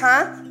something else,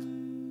 huh?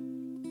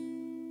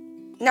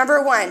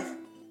 Number 1,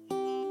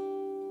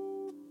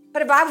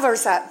 put a Bible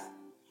verse up.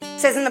 It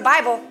says in the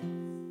Bible,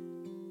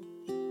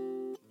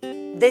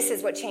 this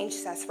is what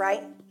changes us,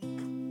 right?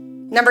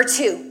 Number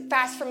 2,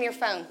 fast from your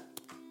phone.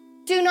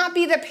 Do not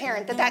be the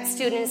parent that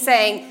student is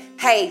saying,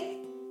 hey,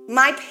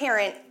 my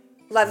parent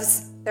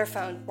loves their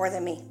phone more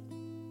than me.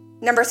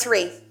 Number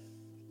 3,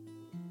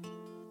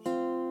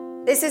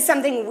 this is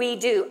something we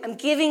do. I'm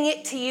giving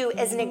it to you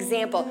as an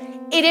example.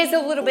 It is a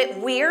little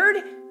bit weird,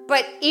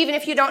 but even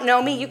if you don't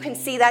know me, you can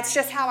see that's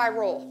just how I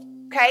roll,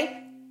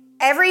 okay?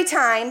 Every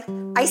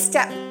time I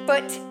step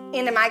foot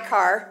into my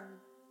car,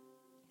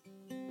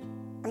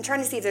 I'm trying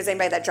to see if there's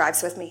anybody that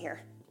drives with me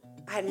here.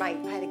 I had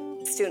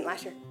a student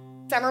last year.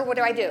 Summer, what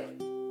do?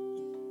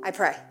 I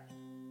pray.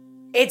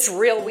 It's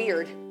real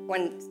weird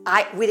when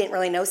we didn't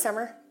really know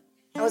Summer.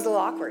 That was a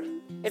little awkward.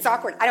 It's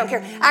awkward. I don't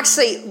care.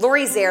 Actually,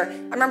 Lori's there.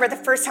 I remember the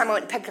first time I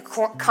went to pick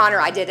Connor,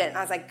 I did it. And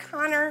I was like,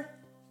 Connor,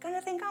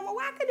 gonna think I'm a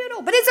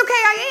wackadoodle. But it's okay,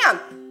 I am.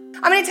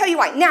 I'm going to tell you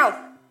why. Now,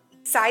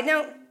 side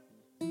note,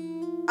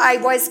 I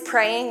was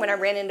praying when I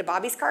ran into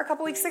Bobby's car a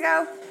couple weeks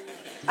ago.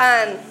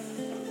 My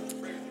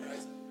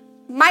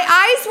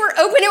eyes were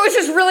open. It was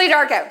just really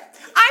dark out.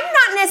 I'm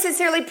not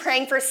necessarily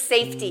praying for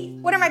safety.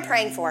 What am I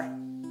praying for?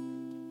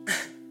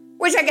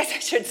 Which I guess I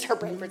should start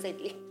praying for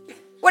safety.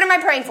 What am I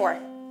praying for?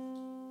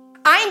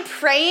 I'm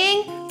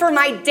praying for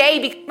my day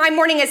because my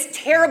morning is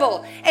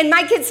terrible and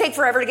my kids take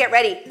forever to get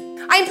ready.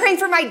 I'm praying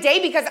for my day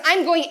because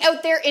I'm going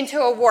out there into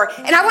a war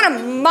and I want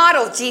to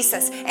model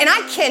Jesus, and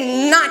I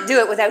cannot do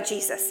it without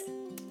Jesus.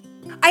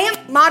 I am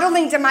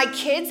modeling to my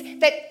kids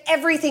that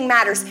everything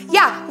matters.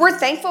 Yeah, we're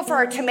thankful for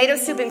our tomato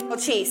soup and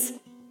grilled cheese.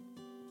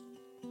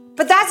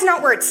 But that's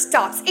not where it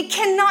stops. It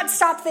cannot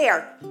stop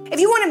there.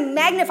 If you want to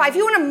magnify, if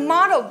you want to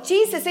model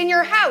Jesus in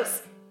your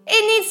house,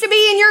 it needs to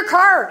be in your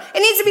car. It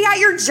needs to be at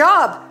your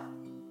job.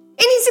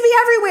 It needs to be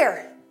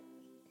everywhere.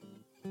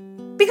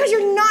 Because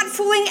you're not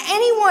fooling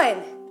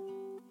anyone.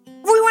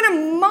 If we want to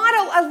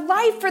model a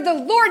life for the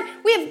Lord,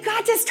 we have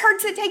got to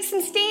start to take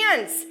some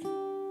stands.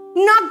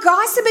 Not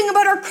gossiping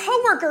about our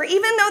coworker,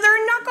 even though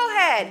they're a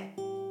knucklehead.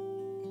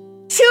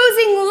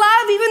 Choosing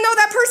love, even though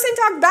that person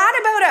talked bad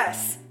about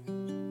us.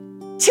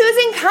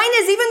 Choosing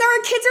kindness, even though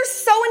our kids are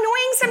so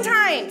annoying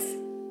sometimes.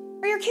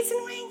 Are your kids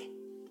annoying?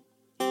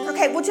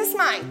 Okay, well, just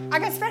mine. I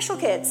got special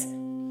kids.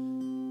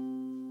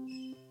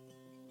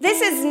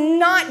 This is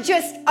not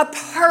just a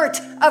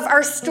part of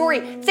our story.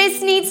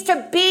 This needs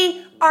to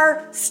be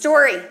our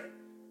story.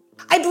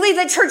 I believe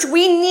that, church,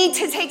 we need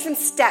to take some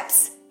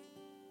steps.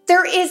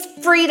 There is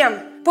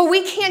freedom, but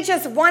we can't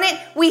just want it.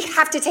 We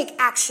have to take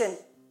action.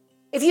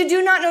 If you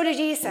do not know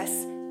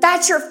Jesus,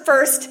 that's your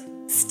first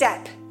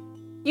step.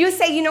 You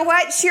say, you know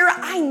what, Shira,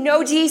 I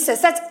know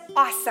Jesus. That's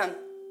awesome.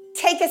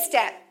 Take a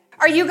step.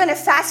 Are you going to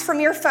fast from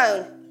your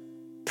phone?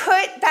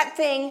 Put that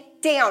thing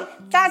down.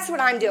 That's what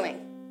I'm doing.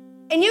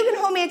 And you can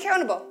hold me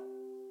accountable.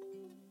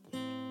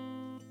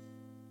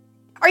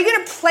 Are you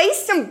going to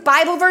place some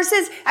Bible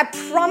verses at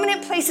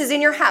prominent places in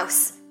your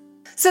house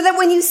so that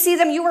when you see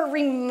them, you are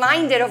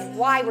reminded of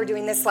why we're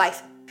doing this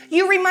life?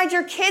 You remind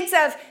your kids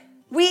of,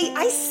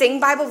 I sing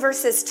Bible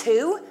verses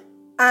too.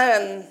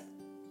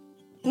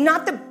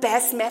 Not the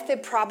best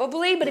method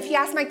probably, but if you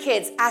ask my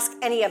kids, ask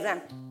any of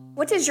them,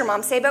 what does your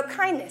mom say about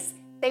kindness?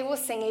 They will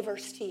sing a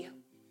verse to you,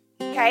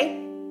 okay?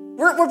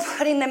 We're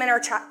putting them in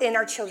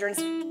our children's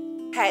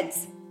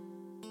heads.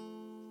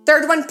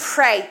 Third one,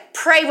 pray.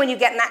 Pray when you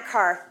get in that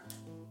car.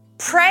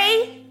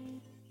 Pray.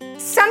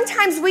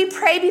 Sometimes we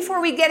pray before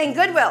we get in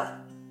Goodwill,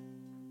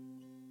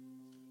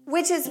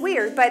 which is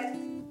weird, but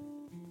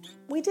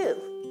we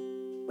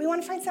do. We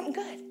want to find something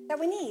good that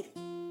we need.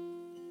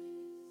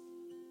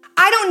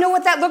 I don't know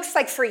what that looks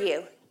like for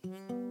you,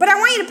 but I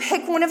want you to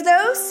pick one of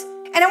those,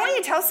 and I want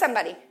you to tell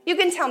somebody. You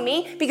can tell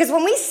me, because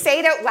when we say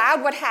it out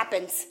loud, what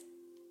happens?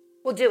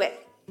 We'll do it.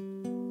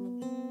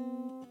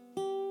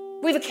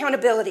 We have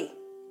accountability.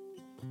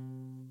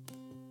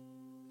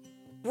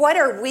 What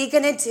are we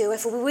going to do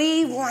if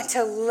we want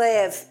to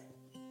live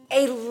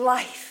a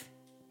life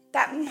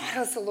that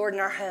models the Lord in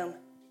our home?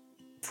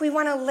 If we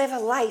want to live a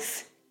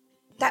life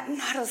that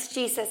models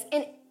Jesus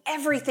in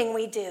everything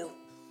we do,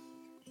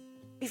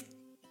 we've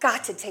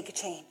got to take a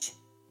change.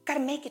 Got to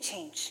make a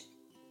change.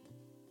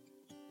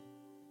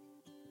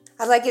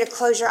 I'd like you to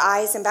close your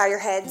eyes and bow your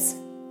heads.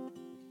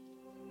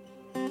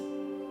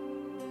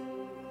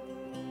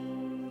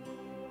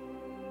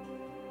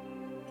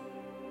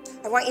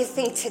 I want you to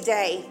think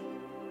today,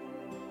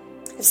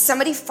 if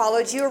somebody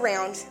followed you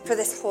around for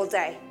this whole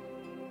day,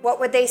 what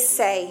would they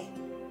say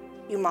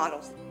you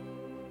modeled?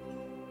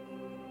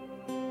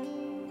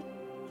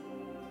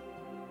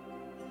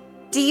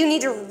 Do you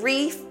need to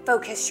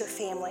refocus your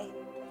family?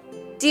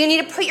 Do you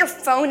need to put your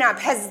phone up?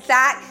 Has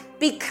that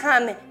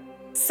become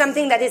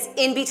something that is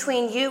in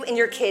between you and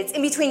your kids,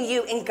 in between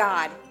you and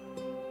God?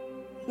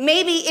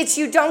 Maybe it's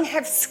you don't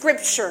have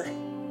scripture.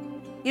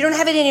 You don't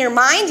have it in your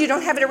mind. You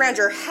don't have it around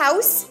your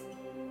house.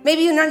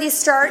 Maybe you need to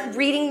start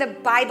reading the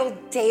Bible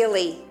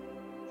daily.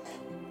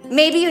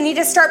 Maybe you need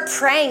to start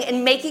praying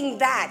and making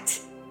that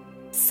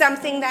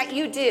something that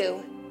you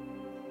do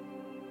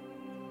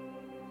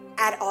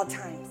at all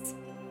times.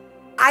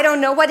 I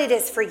don't know what it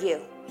is for you.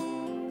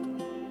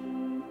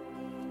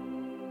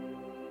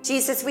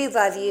 Jesus, we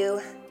love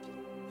you.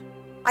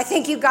 I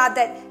thank you, God,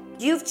 that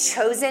you've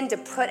chosen to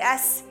put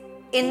us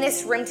in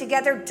this room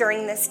together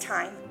during this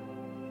time.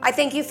 I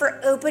thank you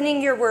for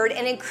opening your word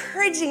and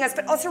encouraging us,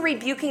 but also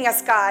rebuking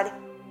us, God.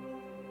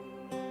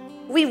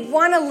 We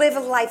want to live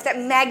a life that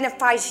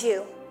magnifies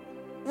you.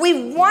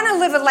 We want to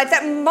live a life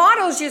that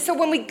models you, so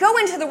when we go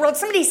into the world,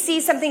 somebody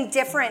sees something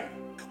different.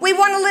 We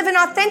want to live an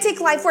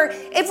authentic life where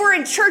if we're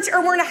in church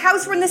or we're in a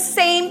house, we're in the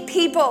same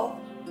people.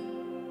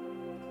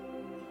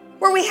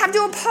 Where we have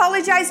to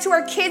apologize to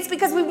our kids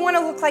because we want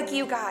to look like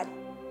you, God.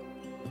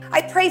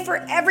 I pray for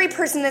every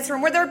person in this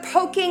room where they're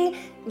poking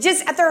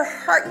just at their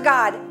heart,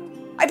 God.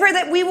 I pray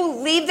that we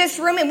will leave this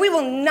room and we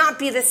will not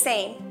be the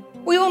same.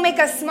 We will make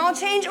a small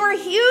change or a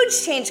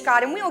huge change,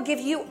 God, and we will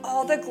give you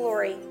all the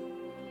glory.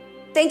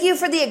 Thank you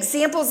for the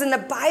examples in the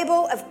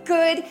Bible of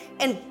good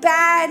and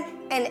bad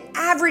and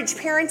average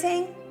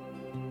parenting.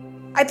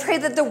 I pray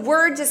that the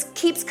word just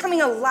keeps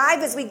coming alive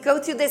as we go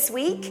through this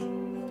week,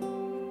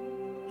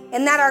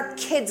 and that our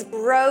kids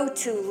grow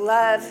to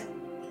love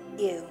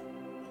you.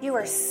 You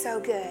are so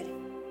good,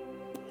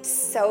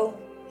 so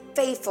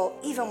faithful,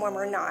 even when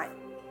we're not.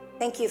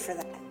 Thank you for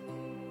that.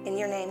 In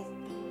your name,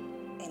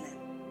 amen.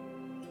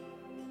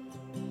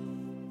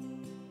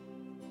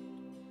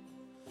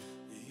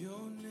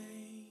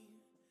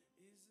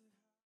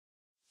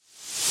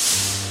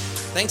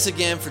 Thanks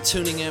again for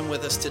tuning in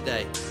with us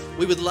today.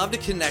 We would love to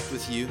connect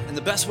with you, and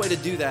the best way to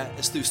do that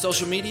is through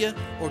social media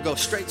or go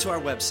straight to our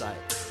website.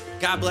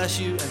 God bless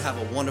you and have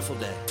a wonderful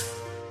day.